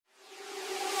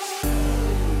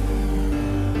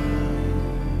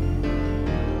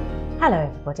Hello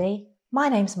everybody, my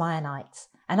name's Maya Knight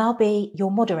and I'll be your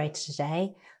moderator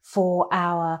today for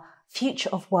our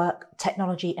Future of Work,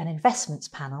 Technology and Investments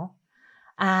panel,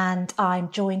 and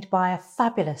I'm joined by a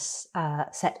fabulous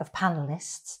set of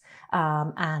panellists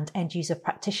and end user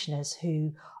practitioners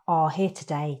who are here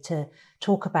today to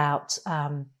talk about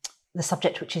the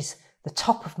subject which is the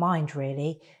top of mind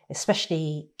really,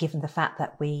 especially given the fact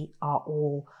that we are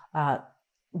all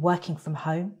working from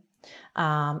home.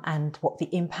 And what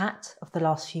the impact of the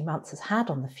last few months has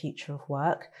had on the future of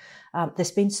work.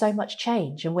 There's been so much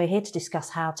change, and we're here to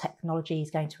discuss how technology is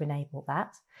going to enable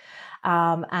that.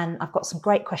 And I've got some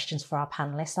great questions for our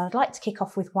panellists. I'd like to kick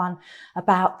off with one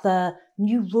about the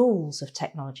new rules of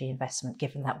technology investment,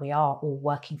 given that we are all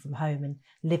working from home and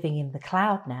living in the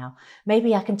cloud now.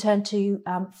 Maybe I can turn to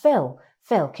Phil.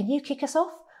 Phil, can you kick us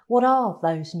off? What are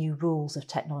those new rules of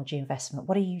technology investment?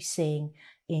 What are you seeing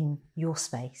in your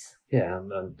space? Yeah,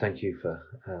 and thank you for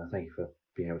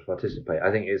being able to participate.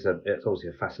 I think it's obviously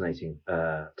a fascinating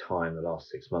time the last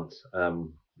 6 months.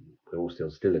 We're all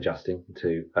still adjusting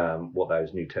to what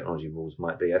those new technology rules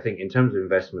might be. I think in terms of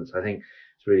investments, I think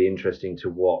it's really interesting to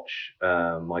watch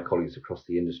my colleagues across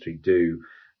the industry do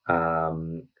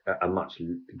a much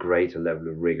greater level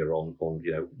of rigor on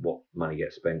what money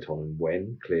gets spent on and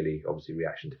when. Clearly, obviously,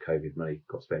 reaction to COVID, money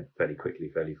got spent fairly quickly,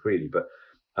 fairly freely, but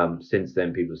since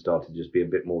then, people have started to just be a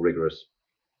bit more rigorous.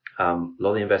 A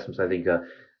lot of the investments, I think, are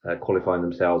qualifying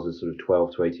themselves as sort of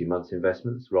 12 to 18 months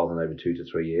investments rather than over 2 to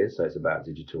 3 years. So it's about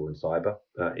digital and cyber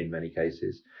in many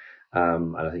cases.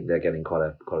 And I think they're getting quite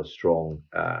a strong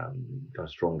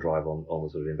drive on the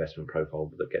sort of investment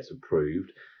profile that gets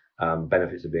approved.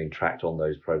 Benefits are being tracked on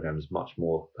those programs much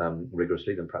more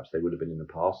rigorously than perhaps they would have been in the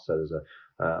past. So there's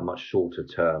a much shorter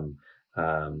term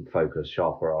focus,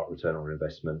 sharper return on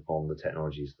investment on the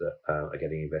technologies that are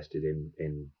getting invested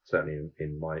in certainly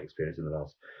in my experience in the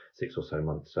last 6 or so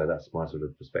months. So that's my sort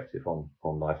of perspective on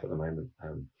life at the moment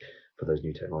for those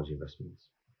new technology investments.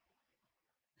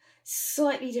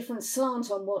 Slightly different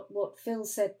slant on what Phil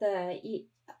said there.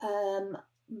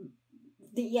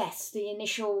 The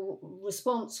initial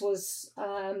response was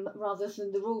rather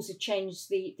than the rules have changed,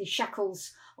 the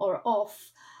shackles are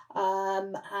off.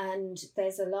 And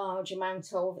there's a large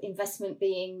amount of investment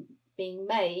being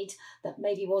made that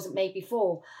maybe wasn't made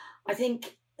before. I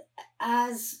think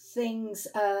as things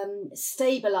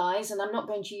stabilise, and I'm not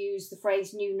going to use the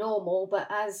phrase new normal, but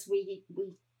as we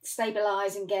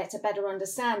stabilise and get a better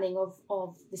understanding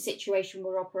of the situation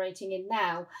we're operating in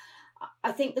now,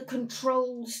 I think the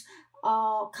controls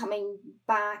are coming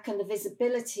back and the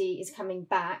visibility is coming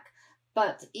back.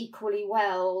 But equally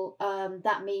well,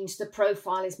 that means the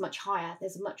profile is much higher.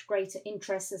 There's a much greater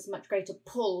interest, there's a much greater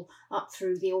pull up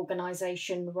through the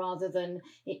organisation rather than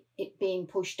it being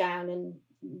pushed down and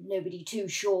nobody too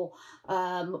sure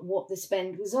what the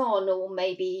spend was on, or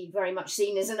maybe very much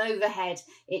seen as an overhead.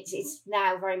 It's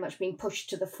now very much being pushed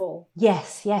to the fore.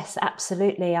 Yes,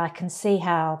 absolutely. I can see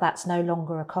how that's no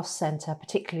longer a cost centre,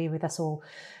 particularly with us all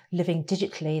living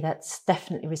digitally. That's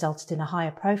definitely resulted in a higher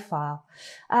profile.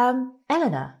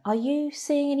 Eleanor, are you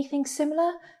seeing anything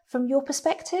similar from your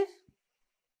perspective?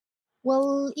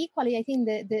 Well, equally, I think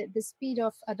the speed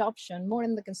of adoption, more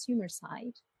on the consumer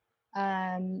side,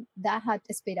 that had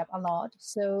sped up a lot.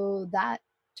 So that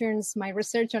turns my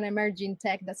research on emerging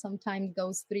tech that sometimes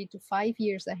goes 3 to 5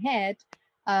 years ahead,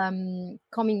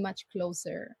 coming much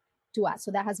closer to us.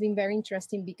 So that has been very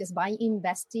interesting because by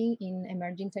investing in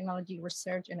emerging technology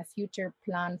research and a future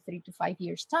plan 3 to 5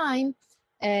 years time,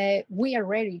 we are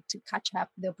ready to catch up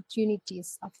the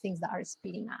opportunities of things that are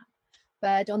speeding up.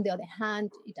 But on the other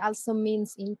hand, it also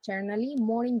means internally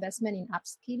more investment in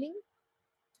upskilling.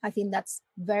 I think that's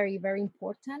very, very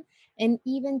important. And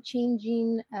even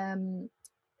changing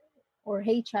our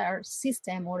HR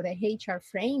system or the HR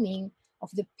framing of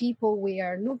the people we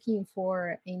are looking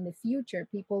for in the future,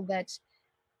 people that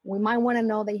we might want to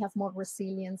know they have more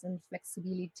resilience and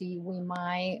flexibility. We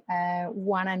might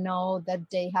want to know that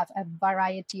they have a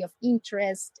variety of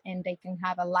interests and they can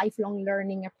have a lifelong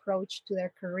learning approach to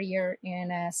their career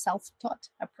and a self-taught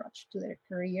approach to their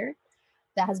career.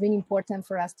 That has been important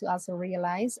for us to also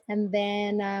realize. And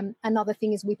then another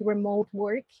thing is with remote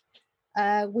work,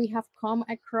 we have come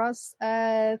across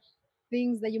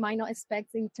things that you might not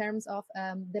expect in terms of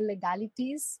the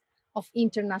legalities of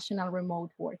international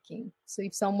remote working. So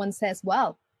if someone says,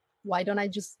 well, why don't I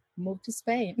just move to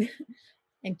Spain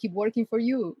and keep working for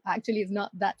you? Actually, it's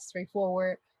not that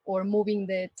straightforward. Or moving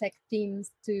the tech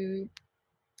teams to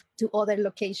other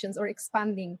locations, or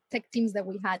expanding tech teams that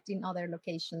we had in other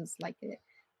locations like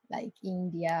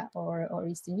India or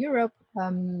Eastern Europe,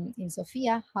 in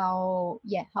Sofia, how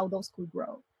those could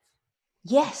grow.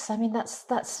 Yes, I mean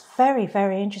that's very,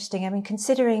 very interesting. I mean,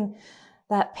 considering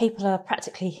that people are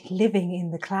practically living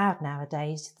in the cloud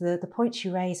nowadays, the points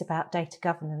you raise about data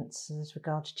governance as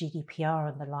regards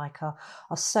GDPR and the like are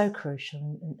so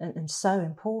crucial and so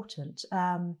important.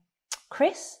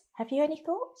 Chris, have you any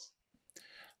thoughts?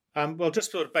 Well,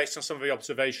 just sort of based on some of the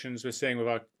observations we're seeing with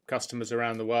our customers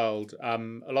around the world,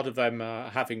 a lot of them are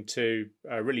having to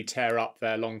really tear up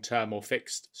their long-term or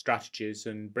fixed strategies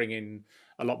and bring in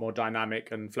a lot more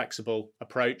dynamic and flexible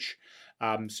approach.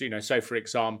 So for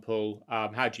example,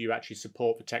 how do you actually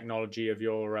support the technology of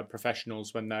your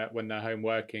professionals when they're home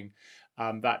working?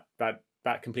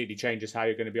 That completely changes how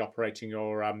you're going to be operating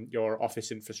your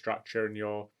office infrastructure and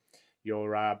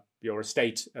your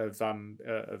estate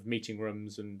of meeting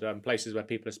rooms and places where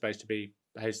people are supposed to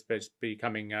be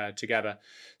coming together.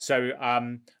 So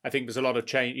I think there's a lot of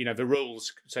change. The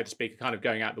rules, so to speak, are kind of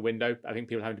going out the window. I think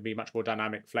people have to be much more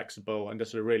dynamic, flexible, and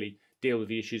just sort of really deal with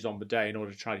the issues on the day in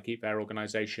order to try to keep their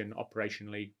organisation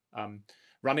operationally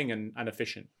running and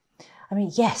efficient. I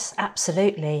mean, yes,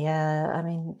 absolutely. I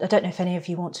mean, I don't know if any of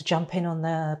you want to jump in on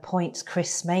the points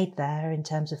Chris made there in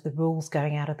terms of the rules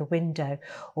going out of the window,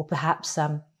 or perhaps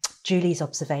Julie's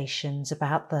observations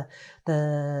about the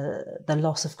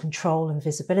loss of control and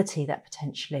visibility that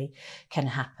potentially can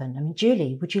happen. I mean,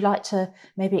 Julie, would you like to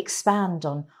maybe expand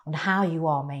on how you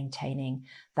are maintaining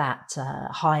that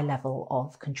high level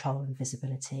of control and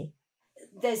visibility?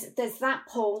 There's that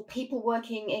poll, people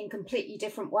working in completely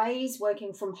different ways,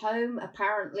 working from home,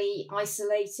 apparently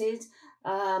isolated,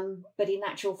 but in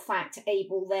actual fact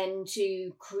able then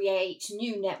to create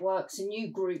new networks and new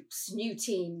groups, new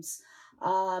teams,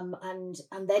 and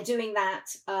they're doing that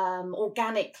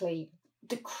organically.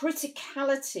 The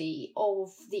criticality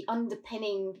of the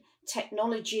underpinning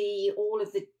technology, all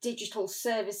of the digital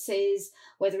services,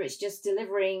 whether it's just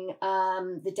delivering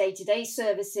the day-to-day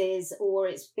services or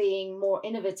it's being more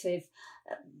innovative,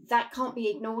 that can't be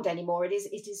ignored anymore. It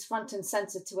is front and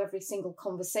center to every single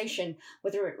conversation,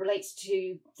 whether it relates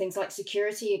to things like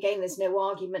security. Again, there's no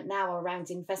argument now around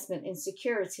investment in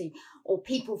security, or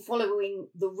people following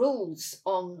the rules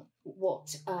on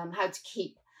what how to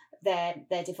keep their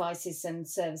devices and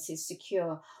services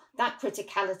secure. That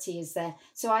criticality is there.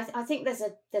 So I think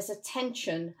there's a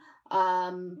tension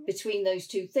between those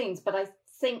two things, but I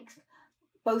think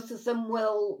both of them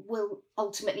will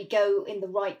ultimately go in the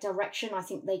right direction. I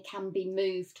think they can be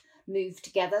moved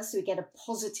together, so we get a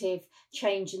positive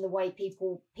change in the way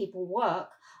people work.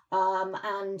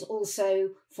 And also,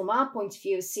 from our point of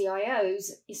view as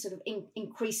CIOs, is sort of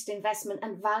increased investment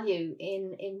and value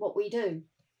in what we do.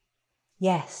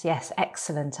 Yes,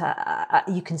 excellent.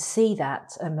 You can see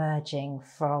that emerging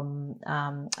from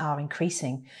our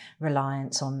increasing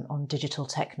reliance on digital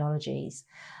technologies.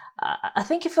 I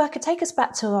think if I could take us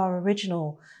back to our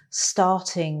original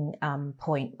starting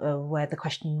point where the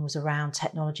question was around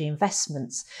technology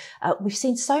investments, we've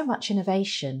seen so much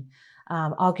innovation,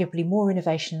 arguably more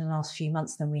innovation in the last few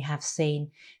months than we have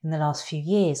seen in the last few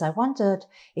years. I wondered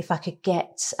if I could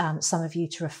get some of you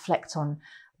to reflect on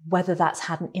whether that's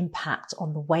had an impact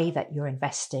on the way that you're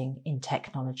investing in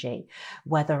technology,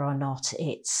 whether or not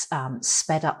it's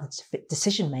sped up the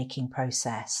decision-making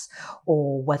process,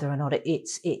 or whether or not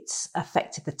it's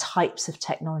affected the types of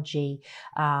technology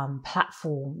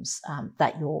platforms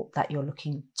that you're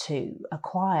looking to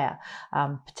acquire,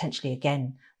 potentially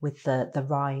again with the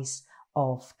rise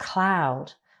of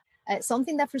cloud.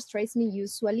 Something that frustrates me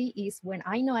usually is when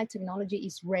I know a technology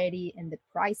is ready and the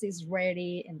price is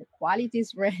ready and the quality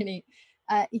is ready.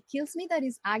 It kills me that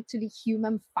it's actually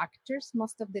human factors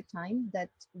most of the time that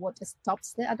what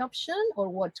stops the adoption or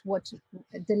what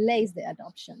delays the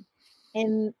adoption.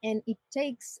 And it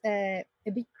takes a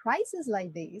big crisis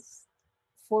like this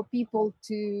for people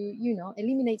to,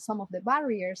 eliminate some of the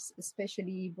barriers,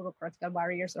 especially bureaucratic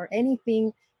barriers or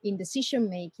anything in decision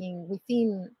making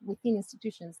within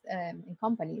institutions and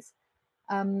companies,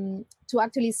 to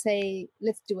actually say,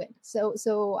 let's do it. So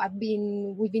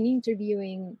we've been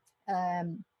interviewing a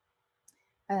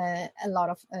lot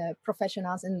of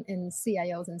professionals and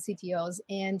CIOs and CTOs,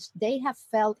 and they have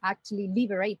felt actually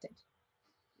liberated,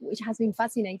 which has been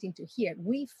fascinating to hear.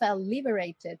 We felt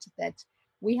liberated that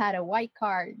we had a white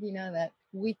card, that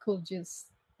we could just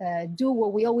do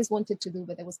what we always wanted to do,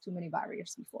 but there was too many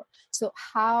barriers before. So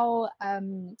how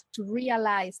to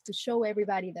realize, to show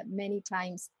everybody that many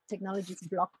times technology is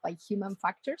blocked by human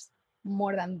factors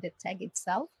more than the tech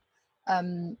itself.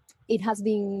 It has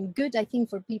been good, I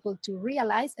think, for people to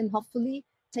realize and hopefully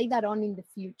take that on in the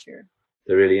future.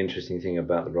 The really interesting thing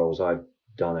about the roles I've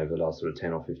done over the last sort of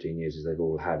 10 or 15 years is they've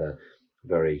all had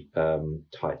very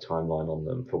tight timeline on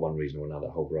them for one reason or another,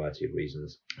 a whole variety of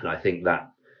reasons. And I think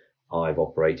that I've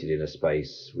operated in a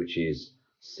space which is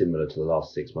similar to the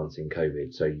last 6 months in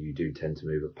COVID. So you do tend to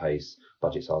move at pace.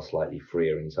 Budgets are slightly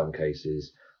freer in some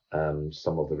cases.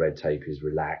 Some of the red tape is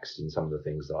relaxed in some of the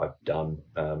things that I've done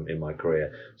in my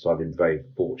career. So I've been very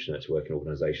fortunate to work in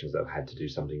organisations that have had to do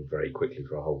something very quickly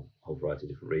for a whole variety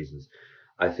of different reasons.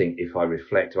 I think if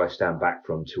I stand back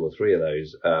from 2 or 3 of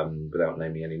those, without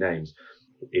naming any names,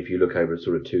 if you look over a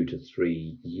sort of 2 to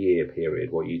 3 year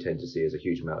period, what you tend to see is a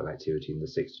huge amount of activity in the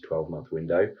 6 to 12 month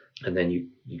window. And then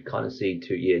you kind of see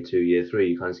year 2, year 3,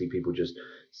 you kind of see people just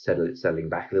settling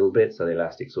back a little bit. So the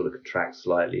elastic sort of contracts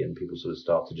slightly and people sort of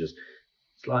start to just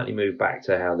slightly move back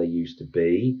to how they used to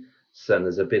be. So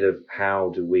there's a bit of how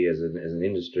do we as an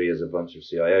industry, as a bunch of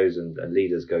CIOs and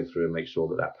leaders go through and make sure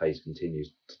that pace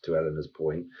continues, to Eleanor's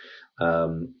point.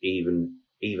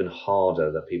 Even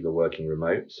harder that people are working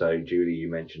remote. So Julie, you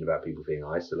mentioned about people being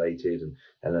isolated, and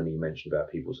Eleanor, you mentioned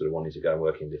about people sort of wanting to go and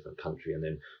work in a different country and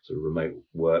then sort of remote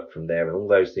work from there. And all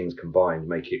those things combined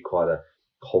make it quite a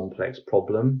complex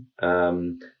problem,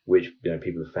 which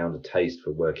people have found a taste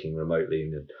for working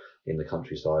remotely in the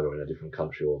countryside or in a different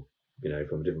country or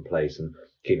from a different place, and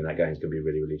keeping that going is going to be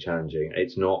really, really challenging.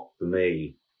 It's not, for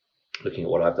me, looking at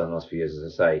what I've done the last few years,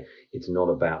 as I say, it's not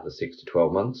about the 6 to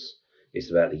 12 months. It's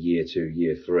about the year 2,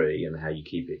 year 3, and how you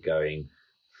keep it going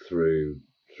through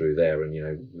there.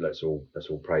 And let's all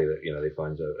pray that they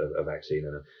find a vaccine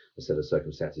and a set of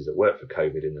circumstances that work for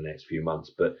COVID in the next few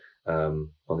months. But on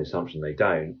the assumption they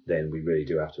don't, then we really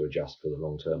do have to adjust for the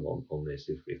long term on this.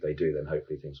 If they do, then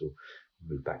hopefully things will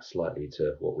move back slightly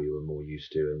to what we were more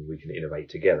used to, and we can innovate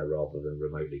together rather than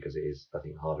remotely, because it is, I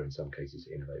think, harder in some cases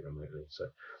to innovate remotely. So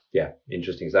yeah,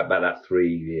 interesting. Is that about that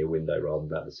 3 year window rather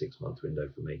than about the 6 month window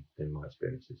for me in my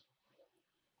experiences?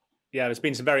 Yeah, there's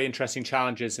been some very interesting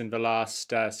challenges in the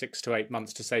last 6 to 8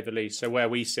 months, to say the least. So where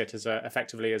we sit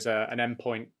effectively as an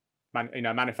endpoint,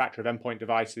 manufacturer of endpoint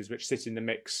devices, which sit in the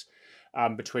mix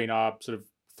between our sort of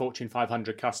Fortune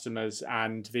 500 customers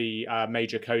and the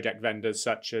major codec vendors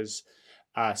such as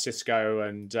Cisco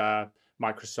and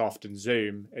Microsoft and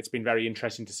Zoom. It's been very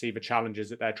interesting to see the challenges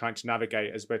that they're trying to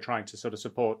navigate as we're trying to sort of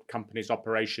support companies'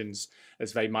 operations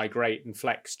as they migrate and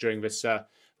flex during this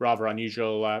rather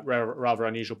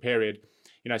unusual period.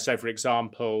 So for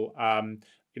example,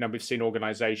 we've seen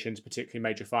organizations, particularly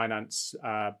major finance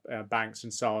banks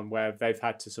and so on, where they've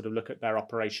had to sort of look at their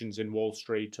operations in Wall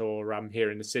Street or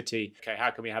here in the city. Okay, how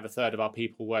can we have a third of our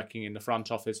people working in the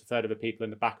front office, a third of the people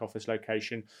in the back office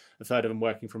location, a third of them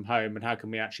working from home, and how can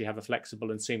we actually have a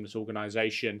flexible and seamless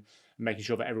organization, making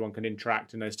sure that everyone can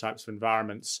interact in those types of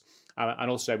environments. And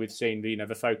also we've seen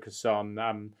the focus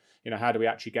on how do we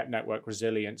actually get network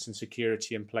resilience and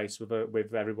security in place with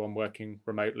everyone working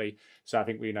remotely? So I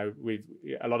think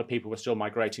a lot of people were still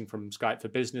migrating from Skype for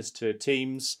Business to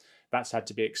Teams. That's had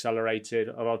to be accelerated.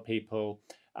 A lot of people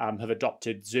have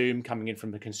adopted Zoom coming in from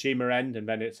the consumer end, and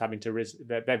then it's having to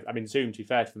Zoom, to be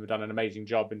fair to them, have done an amazing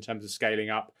job in terms of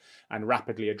scaling up and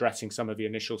rapidly addressing some of the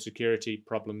initial security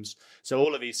problems. So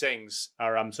all of these things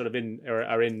are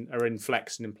in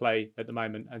flex and in play at the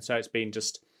moment, and so it's been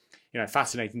just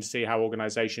fascinating to see how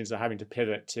organizations are having to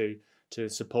pivot to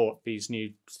support these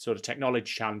new sort of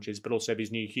technology challenges, but also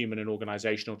these new human and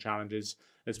organizational challenges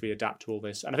as we adapt to all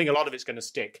this. And I think a lot of it's going to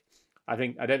stick. I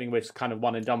don't think we're kind of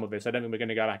one and done with this. I don't think we're going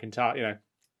to go back in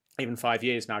even 5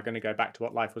 years now, going to go back to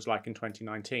what life was like in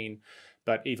 2019.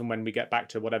 But even when we get back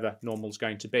to whatever normal's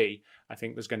going to be, I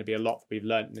think there's going to be a lot that we've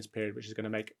learned in this period, which is going to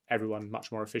make everyone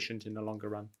much more efficient in the longer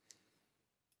run.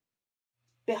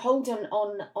 Beholden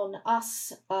on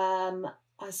us,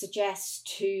 I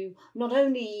suggest, to not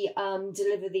only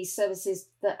deliver these services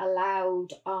that allowed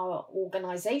our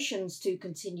organisations to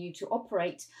continue to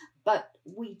operate, but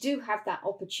we do have that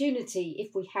opportunity,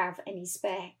 if we have any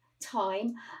spare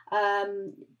time,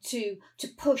 to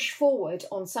push forward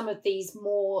on some of these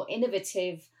more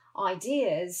innovative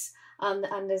ideas.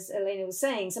 And as Elena was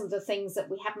saying, some of the things that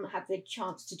we haven't had the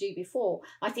chance to do before,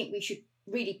 I think we should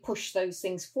really push those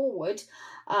things forward,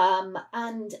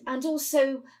 and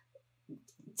also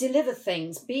deliver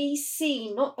things, be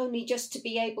seen, not only just to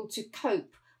be able to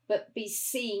cope, but be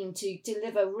seen to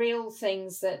deliver real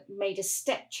things that made a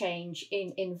step change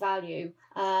in value.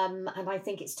 And I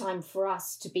think it's time for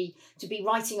us to be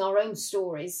writing our own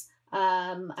stories,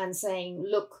 and saying,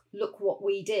 look what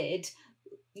we did.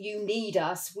 You need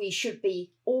us. We should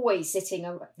be always sitting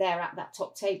there at that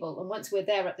top table. And once we're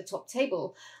there at the top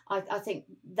table, I think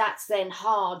that's then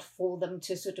hard for them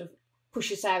to sort of push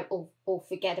us out or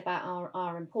forget about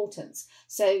our importance.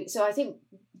 So I think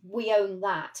we own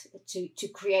that to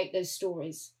create those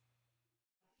stories.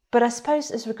 But I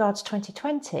suppose as regards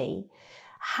 2020,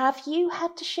 have you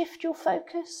had to shift your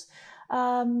focus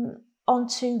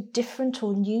onto different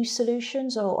or new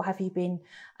solutions, or have you been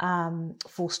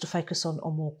forced to focus on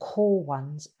more core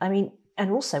ones? I mean, and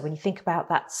also when you think about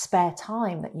that spare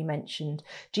time that you mentioned,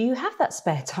 do you have that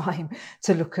spare time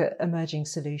to look at emerging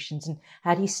solutions? And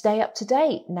how do you stay up to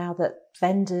date now that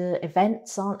vendor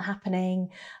events aren't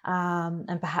happening,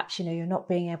 and perhaps, you're not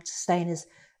being able to stay in as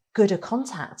good a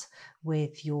contact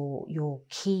with your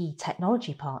key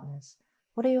technology partners?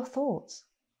 What are your thoughts?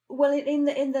 Well, in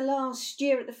the last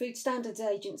year at the Food Standards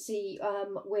Agency,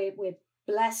 we're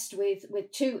blessed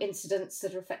with two incidents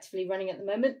that are effectively running at the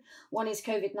moment. One is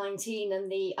COVID-19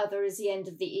 and the other is the end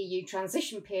of the EU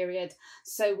transition period.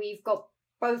 So we've got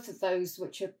both of those,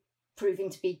 which are proving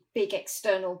to be big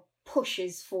external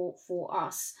pushes for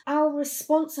us. Our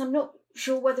response, I'm not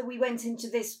sure whether we went into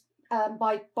this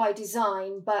by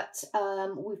design, but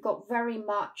we've got very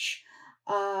much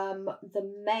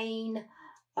the main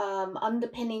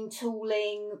underpinning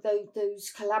tooling,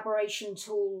 those collaboration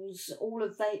tools, all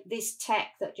of this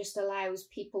tech that just allows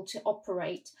people to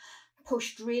operate,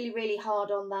 pushed really, really hard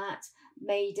on that,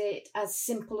 made it as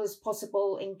simple as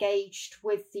possible, engaged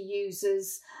with the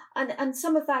users. And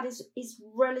some of that is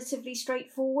relatively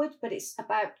straightforward, but it's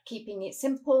about keeping it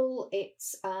simple.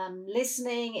 It's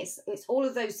listening. It's all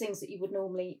of those things that you would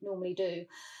normally do.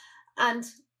 And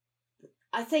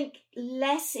I think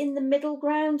less in the middle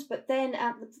ground, but then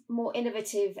at the more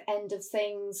innovative end of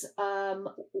things,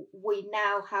 we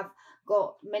now have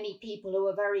got many people who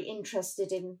are very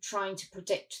interested in trying to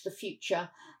predict the future.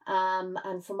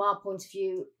 And from our point of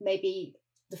view, maybe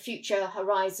the future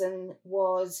horizon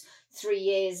was 3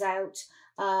 years out.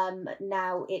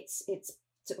 Now it's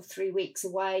sort of 3 weeks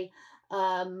away.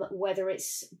 Whether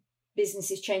it's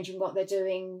businesses changing what they're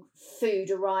doing,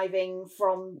 food arriving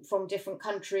from different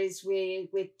countries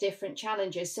with different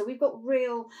challenges. So we've got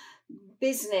real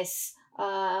business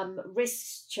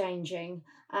risks changing.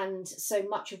 And so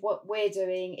much of what we're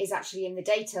doing is actually in the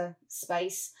data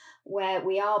space, where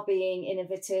we are being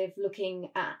innovative, looking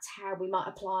at how we might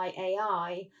apply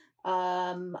AI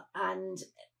and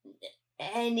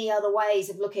any other ways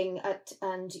of looking at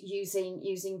and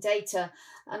using data.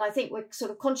 And I think we're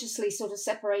sort of consciously sort of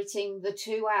separating the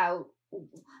two out,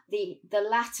 the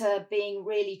latter being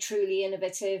really truly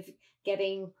innovative,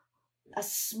 getting a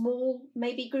small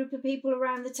maybe group of people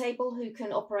around the table who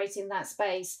can operate in that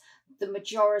space, the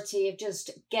majority of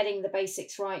just getting the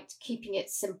basics right, keeping it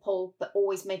simple, but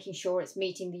always making sure it's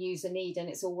meeting the user need and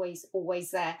it's always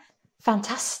there.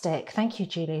 Fantastic. Thank you,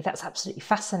 Julie. That's absolutely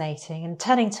fascinating. And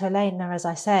turning to Elena, as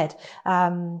I said,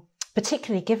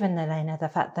 particularly given, Elena, the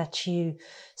fact that you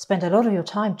spend a lot of your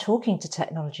time talking to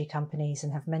technology companies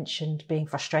and have mentioned being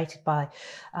frustrated by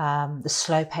the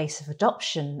slow pace of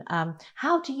adoption.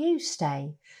 How do you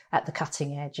stay at the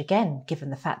cutting edge, again, given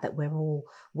the fact that we're all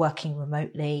working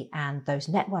remotely and those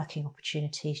networking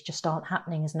opportunities just aren't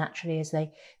happening as naturally as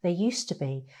they used to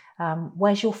be?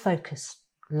 Where's your focus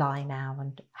lie now,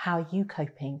 and how are you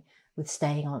coping with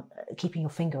keeping your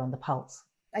finger on the pulse?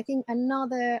 I think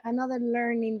another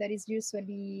learning that is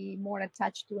usually more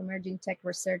attached to emerging tech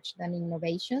research than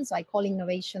innovation. So I call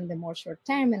innovation the more short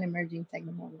term and emerging tech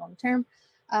the more long term.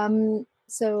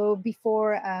 So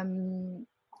before,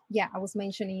 I was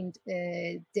mentioning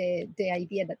the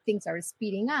idea that things are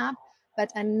speeding up. But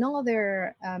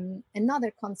another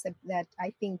concept that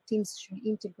I think teams should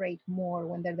integrate more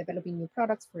when they're developing new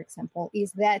products, for example,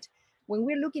 is that when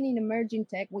we're looking in emerging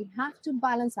tech, we have to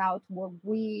balance out what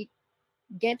we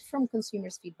get from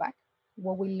consumers' feedback,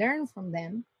 what we learn from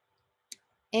them,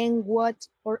 and what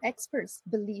our experts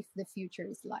believe the future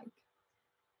is like.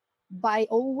 By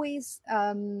always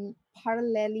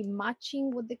parallelly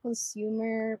matching what the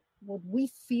consumer, what we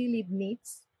feel it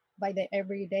needs by the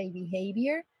everyday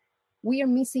behavior, we are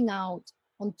missing out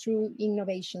on true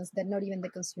innovations that not even the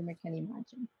consumer can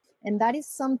imagine. And that is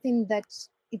something that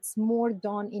it's more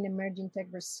done in emerging tech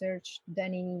research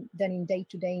than in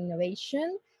day-to-day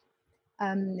innovation.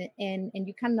 And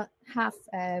you cannot have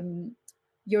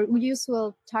your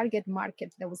usual target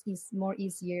market that is more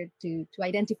easier to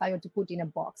identify or to put in a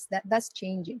box. That's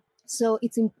changing. So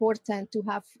it's important to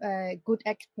have good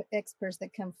experts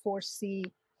that can foresee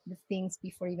the things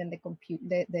before even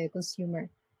the consumer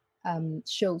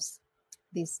shows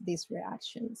these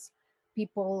reactions.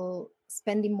 People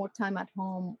spending more time at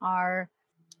home are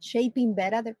shaping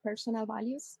better their personal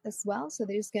values as well. So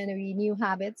there's going to be new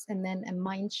habits and then a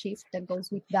mind shift that goes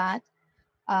with that.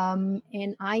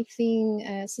 And I think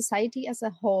society as a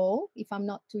whole, if I'm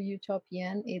not too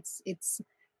utopian, it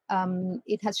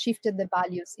has shifted the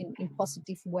values in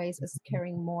positive ways, as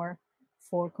caring more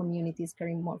for communities,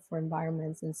 caring more for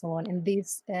environments, and so on. And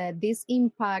this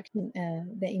impact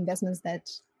the investments that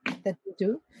we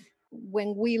do.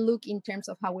 When we look in terms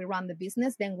of how we run the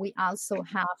business, then we also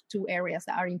have two areas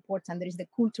that are important. There is the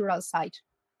cultural side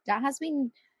that has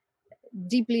been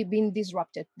deeply been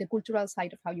disrupted, the cultural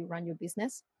side of how you run your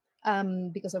business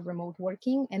because of remote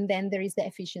working. And then there is the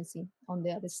efficiency on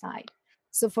the other side.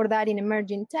 So for that, in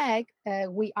emerging tech,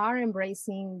 we are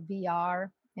embracing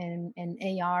VR and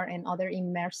AR and other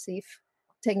immersive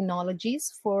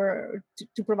technologies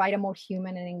to provide a more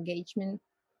human and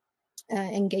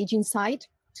engaging side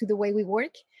to the way we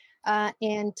work.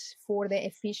 And for the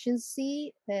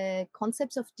efficiency,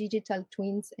 concepts of digital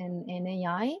twins and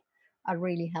AI are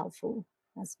really helpful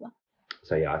as well.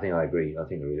 So yeah, I think I agree. I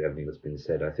think with everything that's been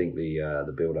said. I think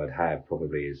the build I'd have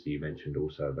probably is, you mentioned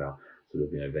also about sort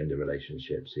of vendor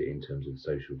relationships in terms of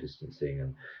social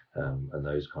distancing and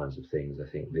those kinds of things.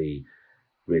 I think the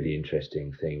really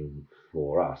interesting thing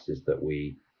for us is that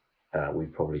we've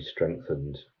probably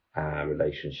strengthened our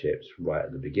relationships right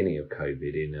at the beginning of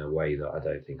COVID in a way that I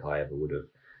don't think I ever would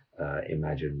have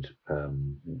imagined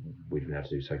we'd been able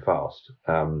to do so fast.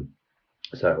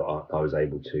 So I was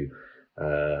able to.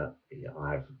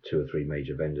 I have 2 or 3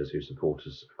 major vendors who support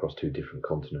us across 2 different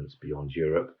continents beyond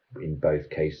Europe. In both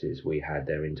cases, we had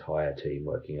their entire team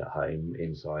working at home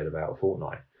inside about a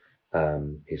fortnight.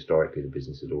 Historically, the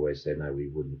business had always said, no, we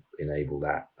wouldn't enable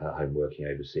that at home working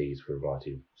overseas for a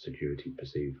variety of security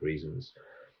perceived reasons.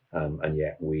 And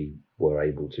yet we were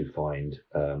able to find,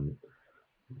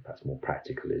 perhaps more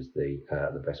practical is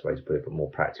the best way to put it, but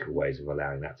more practical ways of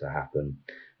allowing that to happen.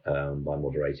 By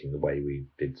moderating the way we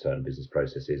did certain business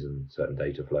processes and certain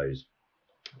data flows,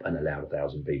 and allowed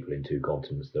 1,000 people in 2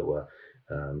 continents that were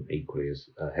equally as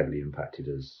heavily impacted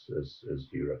as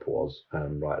Europe was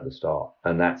right at the start.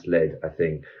 And that's led, I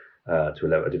think,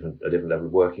 to a different level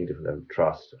of working, different level of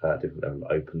trust, different level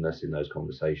of openness in those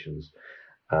conversations.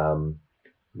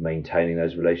 Maintaining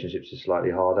those relationships is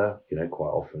slightly harder. Quite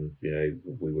often,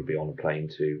 we would be on a plane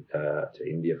to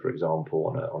India, for example,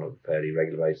 on a fairly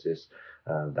regular basis.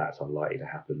 That's unlikely to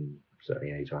happen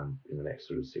certainly anytime in the next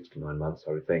sort of 6 to 9 months,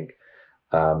 I would think.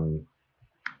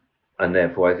 And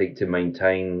therefore, I think to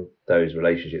maintain those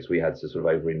relationships, we had to sort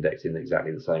of over-index in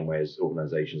exactly the same way as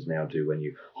organisations now do. When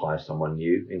you hire someone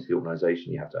new into the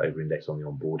organisation, you have to over-index on the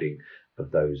onboarding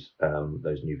of those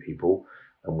new people.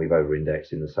 And we've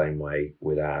over-indexed in the same way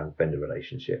with our vendor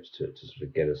relationships to sort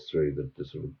of get us through the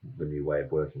sort of the new way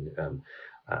of working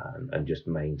and just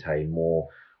maintain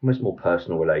almost more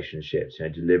personal relationships.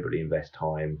 Deliberately invest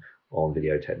time on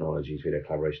video technologies, video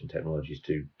collaboration technologies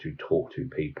to talk to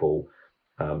people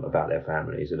about their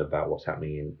families and about what's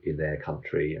happening in their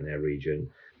country and their region.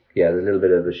 Yeah, there's a little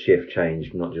bit of a shift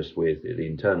change, not just with the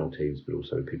internal teams, but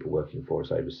also with people working for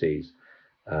us overseas.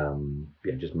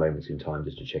 Just moments in time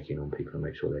just to check in on people and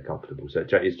make sure they're comfortable. So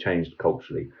it's changed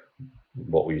culturally.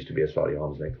 What used to be a slightly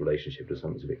arm's length relationship to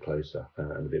something that's a bit closer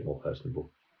and a bit more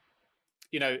personable.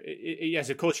 Yes,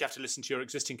 of course you have to listen to your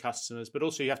existing customers, but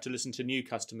also you have to listen to new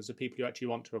customers, the people you actually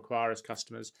want to acquire as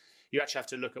customers. You actually have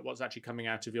to look at what's actually coming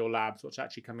out of your labs, what's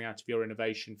actually coming out of your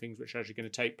innovation, things which are actually going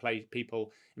to take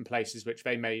people in places which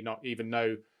they may not even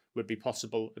know would be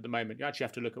possible at the moment. You actually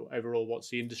have to look at overall what's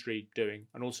the industry doing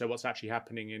and also what's actually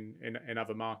happening in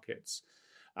other markets.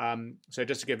 So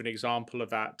just to give an example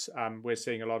of that, we're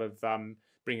seeing a lot of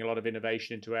bringing a lot of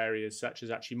innovation into areas such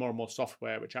as actually more and more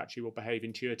software, which actually will behave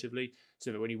intuitively,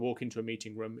 so that when you walk into a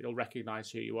meeting room, it'll recognize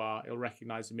who you are, it'll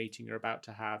recognize the meeting you're about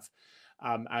to have,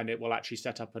 and it will actually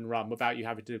set up and run without you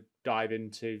having to dive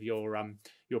into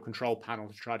your control panel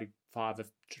to try to fire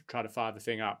the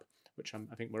thing up, which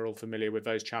I think we're all familiar with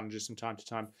those challenges from time to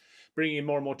time. Bringing in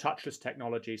more and more touchless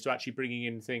technology, so actually bringing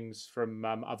in things from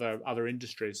other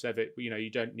industries, so that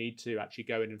you don't need to actually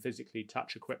go in and physically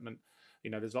touch equipment.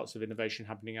 There's lots of innovation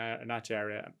happening in that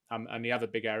area. And the other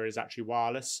big area is actually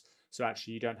wireless. So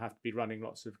actually you don't have to be running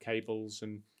lots of cables.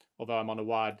 And although I'm on a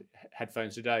wired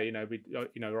headphones today,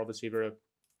 we're obviously there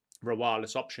are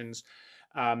wireless options.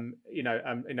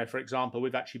 For example,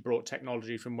 we've actually brought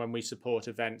technology from when we support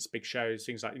events, big shows,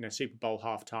 things like Super Bowl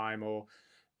halftime or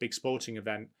big sporting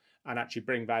event, and actually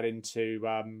bring that into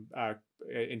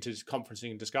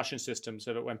conferencing and discussion systems,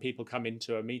 so that when people come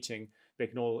into a meeting, they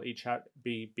can all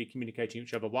be communicating with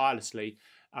each other wirelessly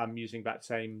using that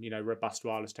same robust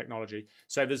wireless technology.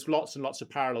 So there's lots and lots of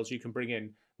parallels you can bring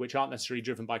in, which aren't necessarily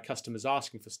driven by customers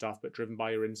asking for stuff, but driven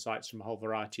by your insights from a whole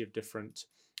variety of different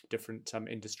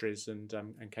industries and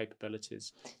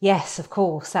capabilities. Yes, of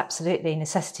course, absolutely.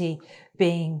 Necessity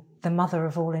being the mother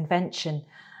of all invention.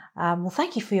 Well,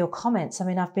 thank you for your comments. I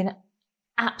mean, I've been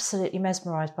absolutely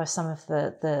mesmerised by some of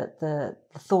the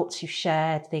thoughts you've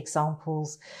shared, the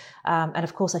examples. And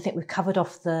of course, I think we've covered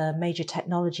off the major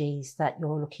technologies that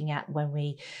you're looking at when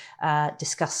we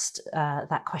discussed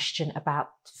that question about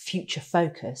future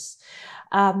focus.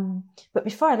 But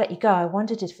before I let you go, I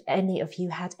wondered if any of you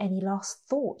had any last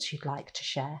thoughts you'd like to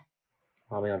share.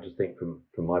 I mean, I just think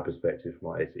from my perspective,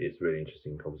 it's really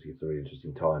interesting. Obviously, it's a really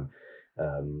interesting time.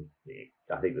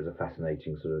 I think there's a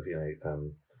fascinating sort of,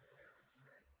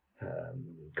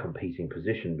 competing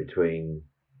position between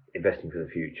investing for the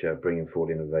future, bringing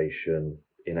forward innovation,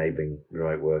 enabling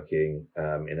remote working,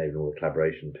 enabling all the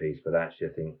collaboration piece. But actually,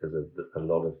 I think there's a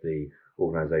lot of the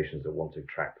organisations that want to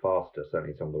track faster.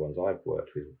 Certainly, some of the ones I've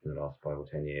worked with in the last 5 or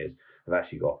 10 years have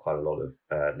actually got quite a lot of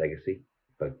legacy,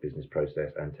 both business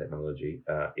process and technology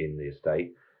in the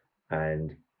estate.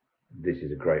 And this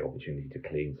is a great opportunity to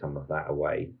clean some of that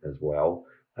away as well.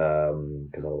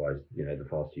 Because otherwise, the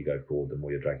faster you go forward, the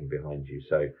more you're dragging behind you.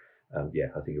 So, I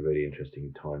think a really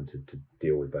interesting time to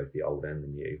deal with both the old and the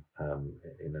new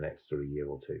in the next sort of year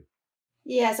or two.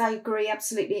 Yes, I agree,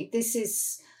 absolutely. This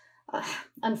is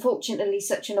unfortunately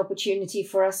such an opportunity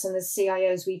for us, and as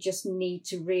CIOs, we just need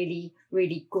to really,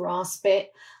 really grasp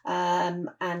it and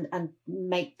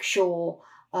make sure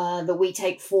that we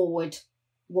take forward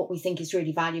what we think is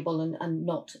really valuable and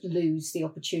not lose the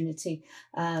opportunity.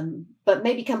 But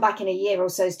maybe come back in a year or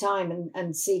so's time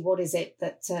and see what is it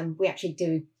that we actually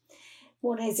do.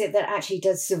 What is it that actually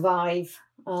does survive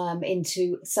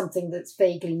into something that's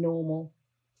vaguely normal?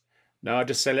 No, I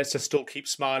just say let's just all keep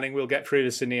smiling. We'll get through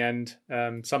this in the end,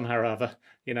 somehow or other.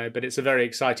 But it's a very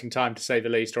exciting time to say the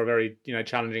least, or a very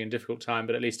challenging and difficult time.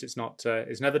 But at least it's not.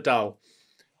 It's never dull.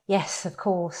 Yes, of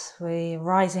course, we're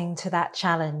rising to that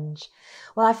challenge.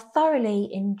 Well, I've thoroughly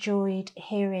enjoyed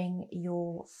hearing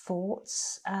your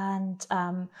thoughts and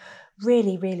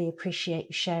really, really appreciate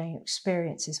you sharing your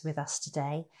experiences with us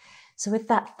today. So with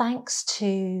that, thanks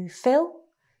to Phil,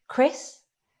 Chris,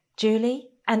 Julie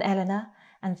and Eleanor,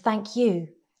 and thank you,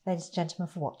 ladies and gentlemen,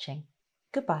 for watching.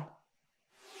 Goodbye.